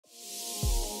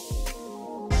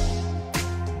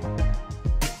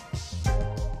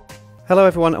Hello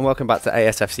everyone and welcome back to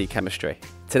ASFC Chemistry.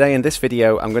 Today in this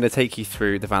video I'm going to take you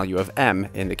through the value of m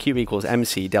in the Q equals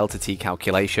mc delta T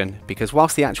calculation, because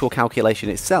whilst the actual calculation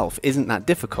itself isn't that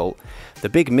difficult, the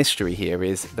big mystery here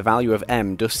is the value of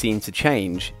m does seem to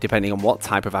change depending on what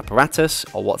type of apparatus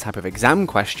or what type of exam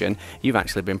question you've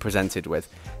actually been presented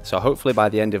with. So hopefully by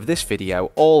the end of this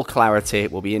video all clarity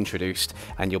will be introduced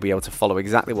and you'll be able to follow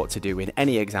exactly what to do in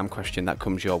any exam question that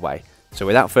comes your way. So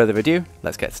without further ado,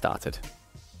 let's get started.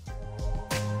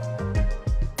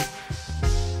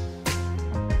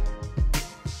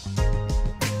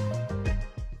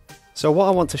 So what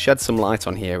I want to shed some light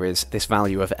on here is this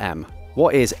value of m.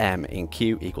 What is m in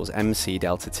Q equals mc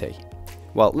delta T?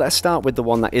 Well, let's start with the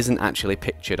one that isn't actually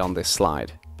pictured on this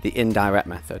slide, the indirect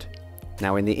method.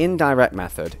 Now in the indirect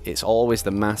method, it's always the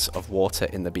mass of water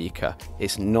in the beaker.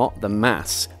 It's not the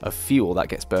mass of fuel that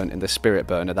gets burnt in the spirit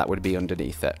burner that would be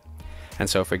underneath it. And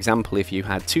so for example, if you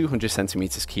had 200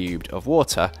 centimeters cubed of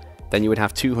water, then you would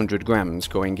have 200 grams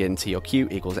going into your Q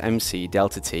equals mc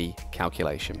delta T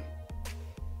calculation.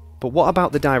 But what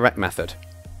about the direct method?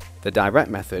 The direct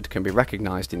method can be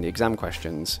recognised in the exam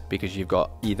questions because you've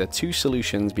got either two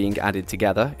solutions being added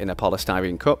together in a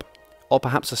polystyrene cup, or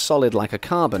perhaps a solid like a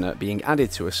carbonate being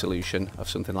added to a solution of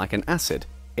something like an acid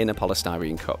in a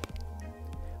polystyrene cup.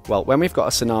 Well, when we've got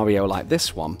a scenario like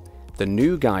this one, the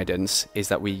new guidance is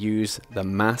that we use the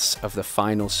mass of the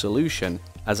final solution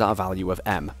as our value of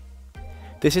m.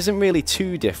 This isn't really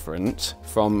too different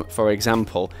from, for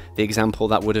example, the example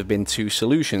that would have been two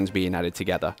solutions being added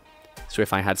together. So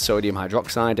if I had sodium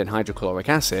hydroxide and hydrochloric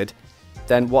acid,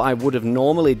 then what I would have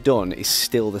normally done is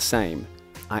still the same.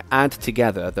 I add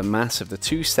together the mass of the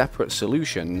two separate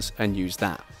solutions and use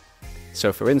that.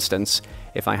 So for instance,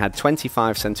 if I had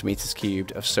 25 centimeters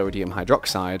cubed of sodium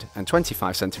hydroxide and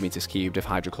 25 centimeters cubed of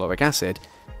hydrochloric acid,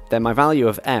 then my value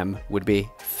of m would be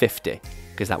 50.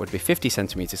 Because that would be 50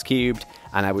 centimeters cubed,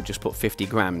 and I would just put 50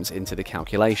 grams into the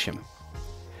calculation.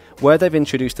 Where they've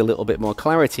introduced a little bit more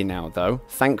clarity now though,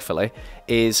 thankfully,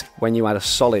 is when you add a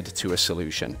solid to a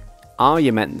solution. Are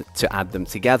you meant to add them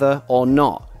together or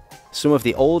not? Some of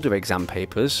the older exam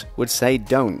papers would say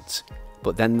don't,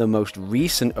 but then the most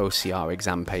recent OCR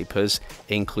exam papers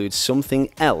include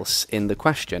something else in the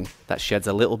question that sheds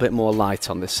a little bit more light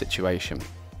on this situation.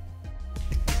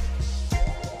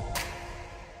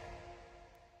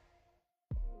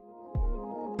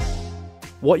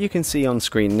 What you can see on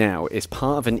screen now is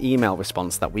part of an email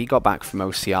response that we got back from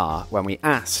OCR when we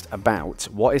asked about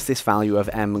what is this value of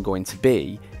m going to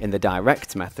be in the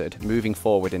direct method moving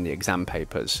forward in the exam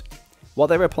papers. What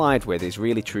they replied with is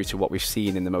really true to what we've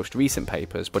seen in the most recent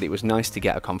papers, but it was nice to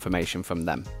get a confirmation from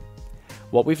them.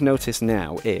 What we've noticed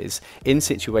now is, in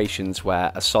situations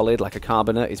where a solid like a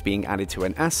carbonate is being added to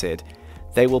an acid,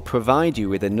 they will provide you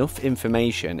with enough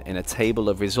information in a table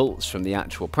of results from the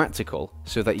actual practical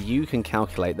so that you can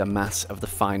calculate the mass of the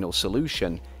final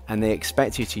solution, and they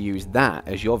expect you to use that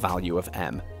as your value of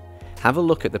m. Have a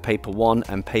look at the paper 1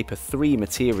 and paper 3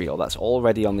 material that's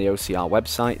already on the OCR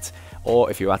website, or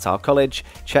if you're at our college,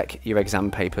 check your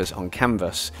exam papers on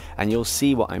Canvas and you'll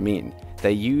see what I mean.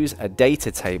 They use a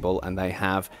data table and they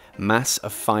have mass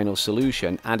of final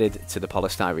solution added to the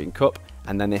polystyrene cup,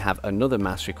 and then they have another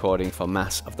mass recording for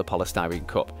mass of the polystyrene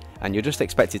cup, and you're just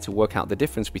expected to work out the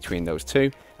difference between those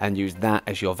two and use that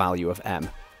as your value of m.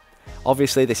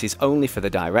 Obviously this is only for the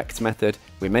direct method.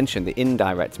 We mentioned the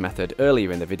indirect method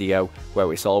earlier in the video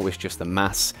where it's always just the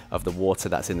mass of the water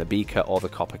that's in the beaker or the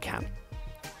copper can.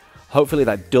 Hopefully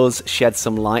that does shed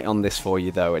some light on this for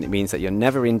you though, and it means that you're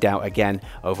never in doubt again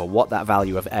over what that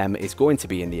value of m is going to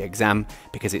be in the exam,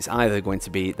 because it's either going to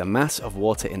be the mass of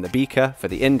water in the beaker for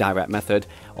the indirect method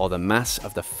or the mass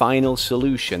of the final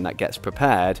solution that gets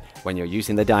prepared when you're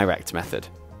using the direct method.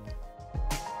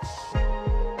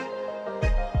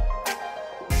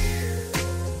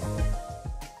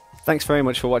 Thanks very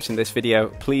much for watching this video.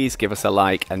 Please give us a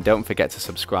like and don't forget to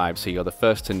subscribe so you're the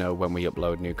first to know when we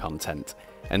upload new content.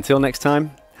 Until next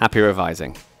time, happy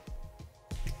revising.